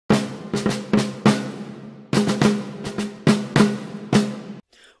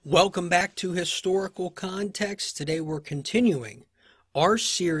Welcome back to Historical Context. Today we're continuing our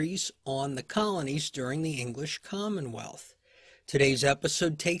series on the colonies during the English Commonwealth. Today's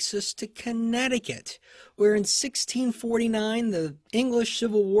episode takes us to Connecticut, where in 1649 the English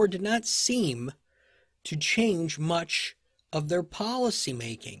Civil War did not seem to change much of their policy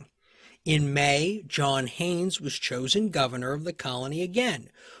making. In May, John Haynes was chosen governor of the colony again,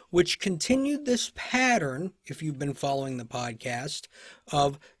 which continued this pattern, if you've been following the podcast,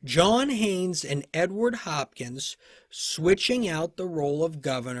 of John Haynes and Edward Hopkins switching out the role of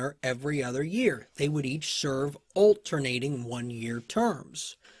governor every other year. They would each serve alternating one-year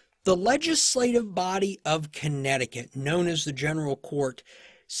terms. The legislative body of Connecticut, known as the General Court,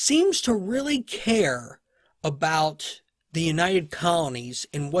 seems to really care about the United Colonies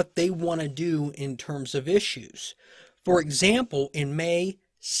and what they want to do in terms of issues. For example, in May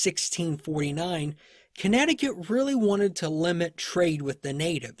 1649, Connecticut really wanted to limit trade with the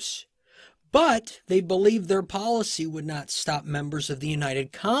natives, but they believed their policy would not stop members of the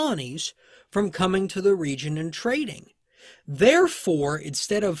United Colonies from coming to the region and trading. Therefore,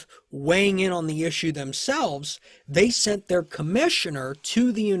 instead of weighing in on the issue themselves, they sent their commissioner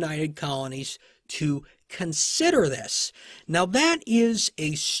to the United Colonies to consider this. Now, that is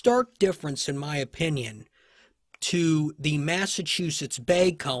a stark difference, in my opinion, to the Massachusetts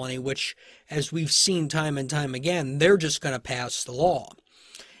Bay Colony, which, as we've seen time and time again, they're just going to pass the law.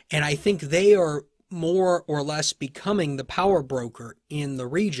 And I think they are more or less becoming the power broker in the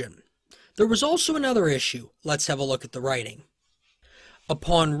region. There was also another issue. Let's have a look at the writing.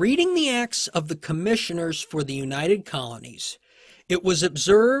 Upon reading the acts of the commissioners for the United Colonies, it was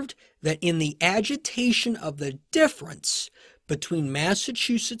observed that in the agitation of the difference between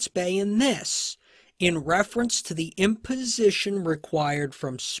Massachusetts Bay and this, in reference to the imposition required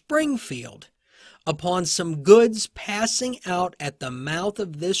from Springfield upon some goods passing out at the mouth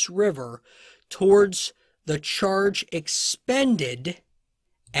of this river towards the charge expended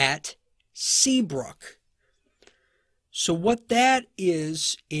at Seabrook. So what that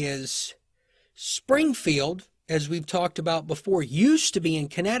is Springfield, as we've talked about before, used to be in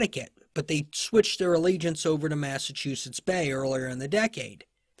Connecticut, but they switched their allegiance over to Massachusetts Bay earlier in the decade.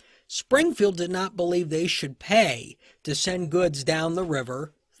 Springfield did not believe they should pay to send goods down the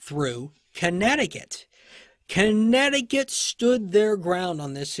river through Connecticut. Connecticut stood their ground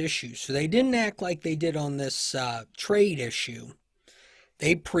on this issue, so they didn't act like they did on this trade issue.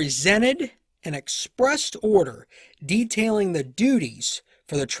 They presented an expressed order detailing the duties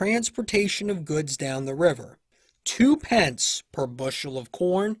for the transportation of goods down the river. 2 pence per bushel of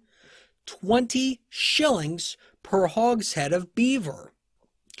corn, 20 shillings per hogshead of beaver.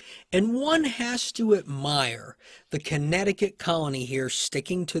 And one has to admire the Connecticut colony here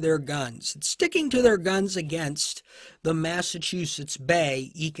sticking to their guns. It's sticking to their guns against the Massachusetts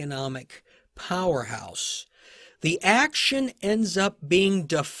Bay economic powerhouse. The action ends up being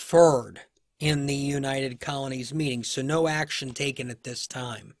deferred in the United Colonies meeting, so no action taken at this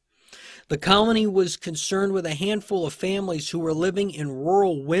time. The colony was concerned with a handful of families who were living in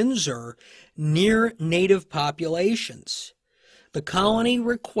rural Windsor near native populations. The colony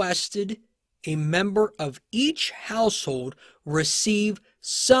requested a member of each household receive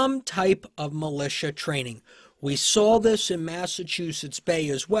some type of militia training. We saw this in Massachusetts Bay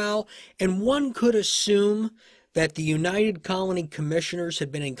as well, and one could assume that the United Colony Commissioners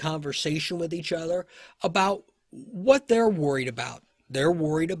had been in conversation with each other about what they're worried about. They're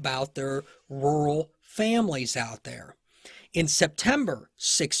worried about their rural families out there. In September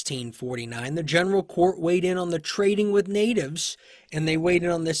 1649, the General Court weighed in on the trading with natives, and they weighed in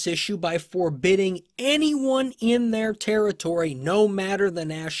on this issue by forbidding anyone in their territory, no matter the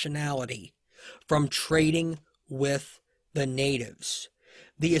nationality, from trading with the natives.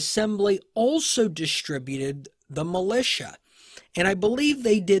 The Assembly also distributed the militia, and I believe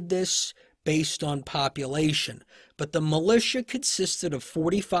they did this based on population, but the militia consisted of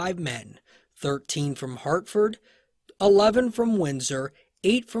 45 men, 13 from Hartford, 11 from Windsor,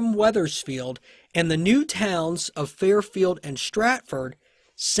 8 from Wethersfield, and the new towns of Fairfield and Stratford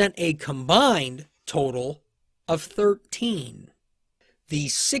sent a combined total of 13. The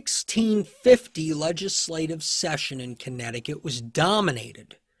 1650 legislative session in Connecticut was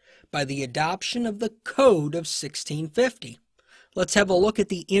dominated by the adoption of the Code of 1650. Let's have a look at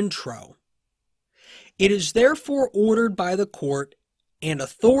the intro. It is therefore ordered by the court and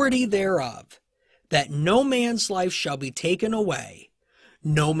authority thereof that no man's life shall be taken away,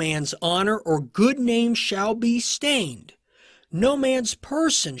 no man's honor or good name shall be stained, no man's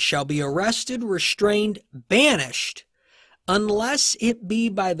person shall be arrested, restrained, banished, unless it be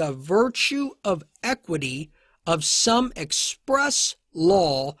by the virtue of equity of some express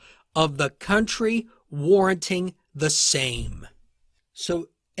law of the country warranting the same. So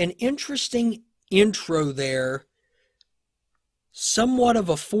an interesting intro there, somewhat of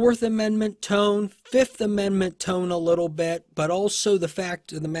a Fourth Amendment tone, Fifth Amendment tone a little bit, but also the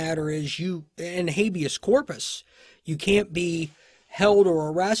fact of the matter is in habeas corpus, you can't be held or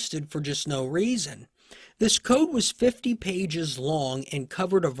arrested for just no reason. This code was 50 pages long and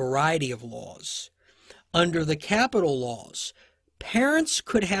covered a variety of laws. Under the capital laws, parents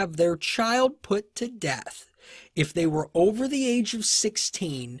could have their child put to death if they were over the age of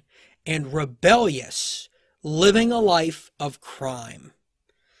 16 and rebellious, living a life of crime.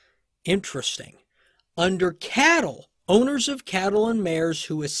 Interesting. Under cattle, owners of cattle and mares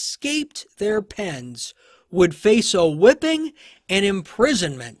who escaped their pens would face a whipping and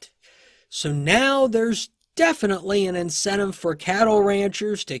imprisonment. So now there's definitely an incentive for cattle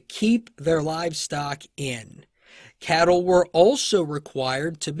ranchers to keep their livestock in. Cattle were also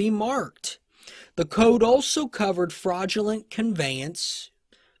required to be marked. The code also covered fraudulent conveyance,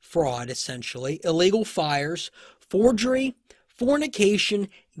 fraud essentially, illegal fires, forgery, fornication,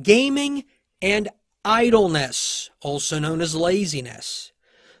 gaming, and idleness, also known as laziness.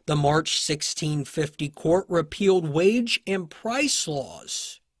 The March 1650 court repealed wage and price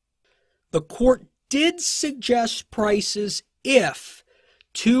laws. The court did suggest prices if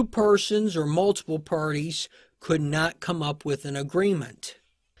two persons or multiple parties could not come up with an agreement.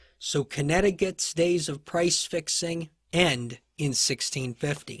 So Connecticut's days of price fixing end in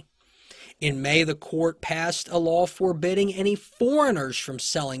 1650. In May, the court passed a law forbidding any foreigners from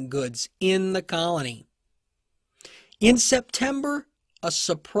selling goods in the colony. In September, a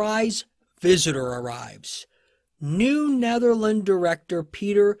surprise visitor arrives. New Netherland director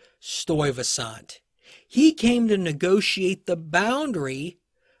Peter Stuyvesant. He came to negotiate the boundary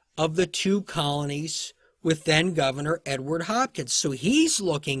of the two colonies with then Governor Edward Hopkins. So he's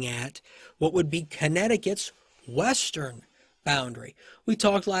looking at what would be Connecticut's western boundary. We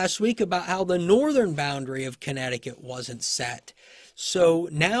talked last week about how the northern boundary of Connecticut wasn't set. So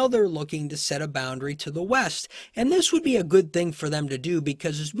now they're looking to set a boundary to the west. And this would be a good thing for them to do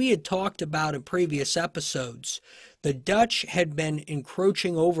because, as we had talked about in previous episodes, the Dutch had been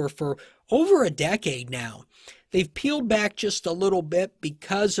encroaching for over a decade now. They've peeled back just a little bit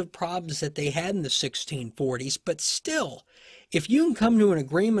because of problems that they had in the 1640s, but still, if you can come to an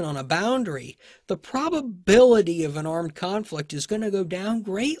agreement on a boundary, the probability of an armed conflict is going to go down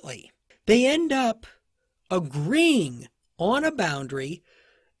greatly. They end up agreeing on a boundary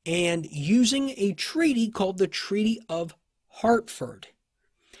and using a treaty called the Treaty of Hartford.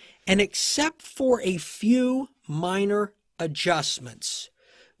 And except for a few minor adjustments,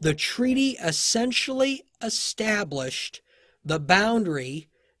 the treaty essentially established the boundary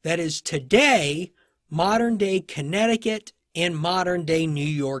that is today modern-day Connecticut and modern-day New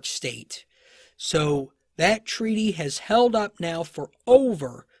York State. So that treaty has held up now for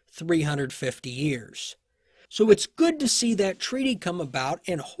over 350 years. So it's good to see that treaty come about,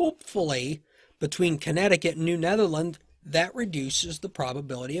 and hopefully between Connecticut and New Netherland, that reduces the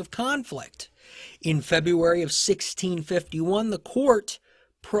probability of conflict. In February of 1651, the court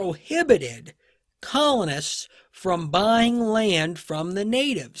prohibited colonists from buying land from the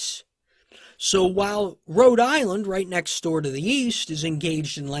natives. So while Rhode Island, right next door to the east, is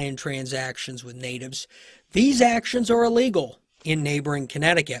engaged in land transactions with natives, these actions are illegal in neighboring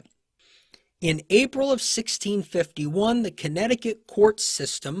Connecticut. In April of 1651, the Connecticut court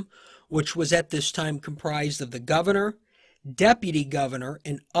system, which was at this time comprised of the governor, deputy governor,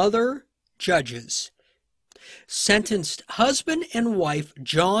 and other judges, sentenced husband and wife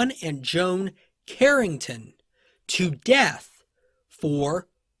John and Joan Carrington to death for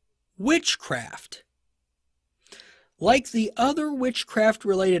witchcraft. Like the other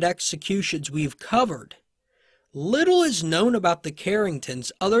witchcraft-related executions we've covered, little is known about the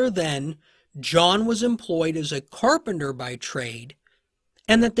Carringtons other than John was employed as a carpenter by trade,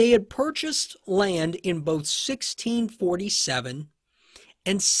 and that they had purchased land in both 1647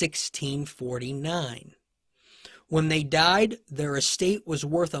 and 1649. When they died, their estate was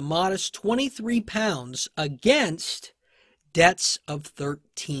worth a modest £23 against debts of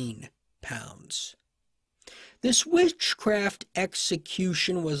 £13. This witchcraft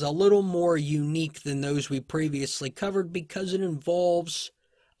execution was a little more unique than those we previously covered because it involves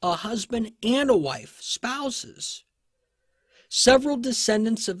a husband and a wife, spouses. Several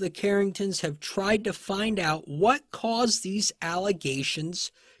descendants of the Carringtons have tried to find out what caused these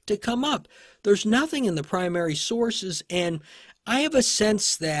allegations to come up. There's nothing in the primary sources, and I have a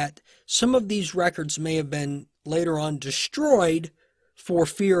sense that some of these records may have been later on destroyed for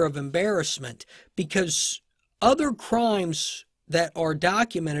fear of embarrassment, because other crimes that are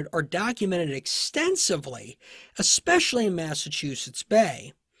documented extensively, especially in Massachusetts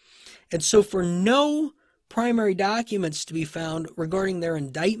Bay. And so for no primary documents to be found regarding their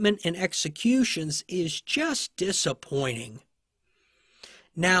indictment and executions is just disappointing.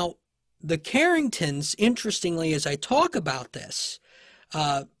 Now, the Carringtons, interestingly, as I talk about this,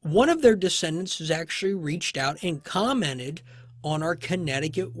 one of their descendants has actually reached out and commented on our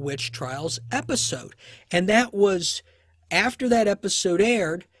Connecticut witch trials episode. And that was after that episode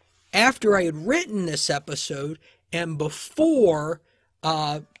aired, after I had written this episode, and before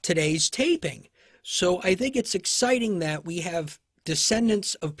today's taping. So I think it's exciting that we have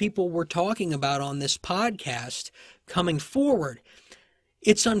descendants of people we're talking about on this podcast coming forward.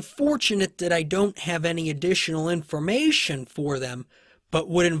 It's unfortunate that I don't have any additional information for them, but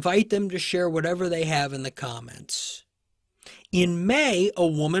would invite them to share whatever they have in the comments. In May, a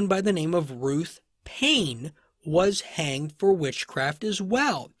woman by the name of Ruth Payne was hanged for witchcraft as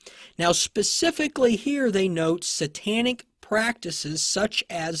well. Now, specifically here, they note satanic practices such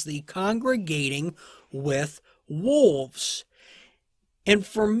as the congregating with wolves. And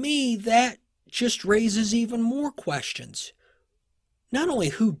for me, that just raises even more questions. Not only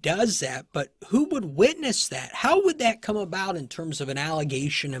who does that, but who would witness that? How would that come about in terms of an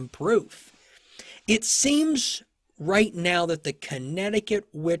allegation and proof? It seems right now that the Connecticut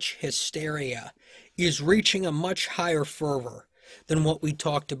witch hysteria is reaching a much higher fervor than what we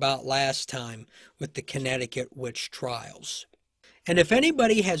talked about last time with the Connecticut witch trials. And if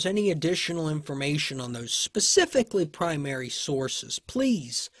anybody has any additional information on those specifically primary sources,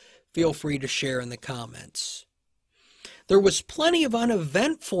 please feel free to share in the comments. There was plenty of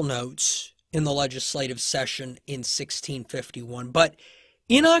uneventful notes in the legislative session in 1651, but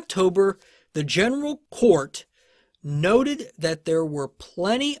in October, the General Court noted that there were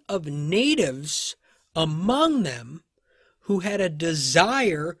plenty of natives among them who had a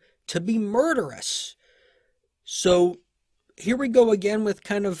desire to be murderous. So here we go again with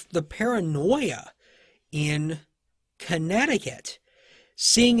kind of the paranoia in Connecticut.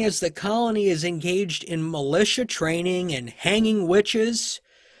 Seeing as the colony is engaged in militia training and hanging witches,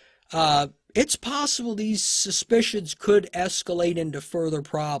 it's possible these suspicions could escalate into further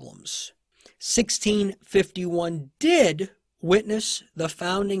problems. 1651 did witness the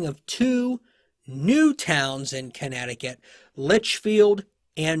founding of two new towns in Connecticut, Litchfield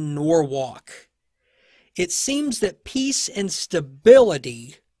and Norwalk. It seems that peace and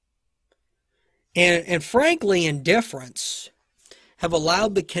stability and frankly indifference have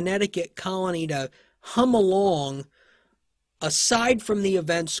allowed the Connecticut colony to hum along aside from the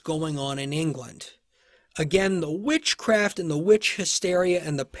events going on in England. Again, the witchcraft and the witch hysteria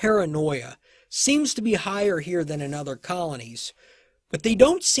and the paranoia seems to be higher here than in other colonies, but they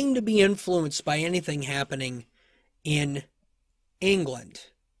don't seem to be influenced by anything happening in England.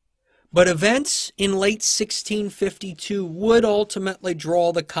 But events in late 1652 would ultimately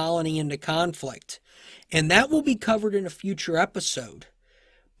draw the colony into conflict, and that will be covered in a future episode.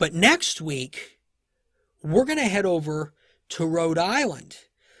 But next week, we're going to head over to Rhode Island,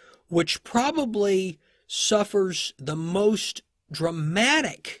 which probably suffers the most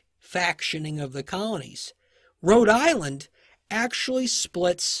dramatic factioning of the colonies. Rhode Island actually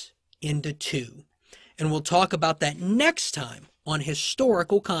splits into two, and we'll talk about that next time on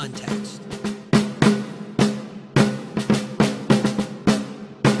Historical Context.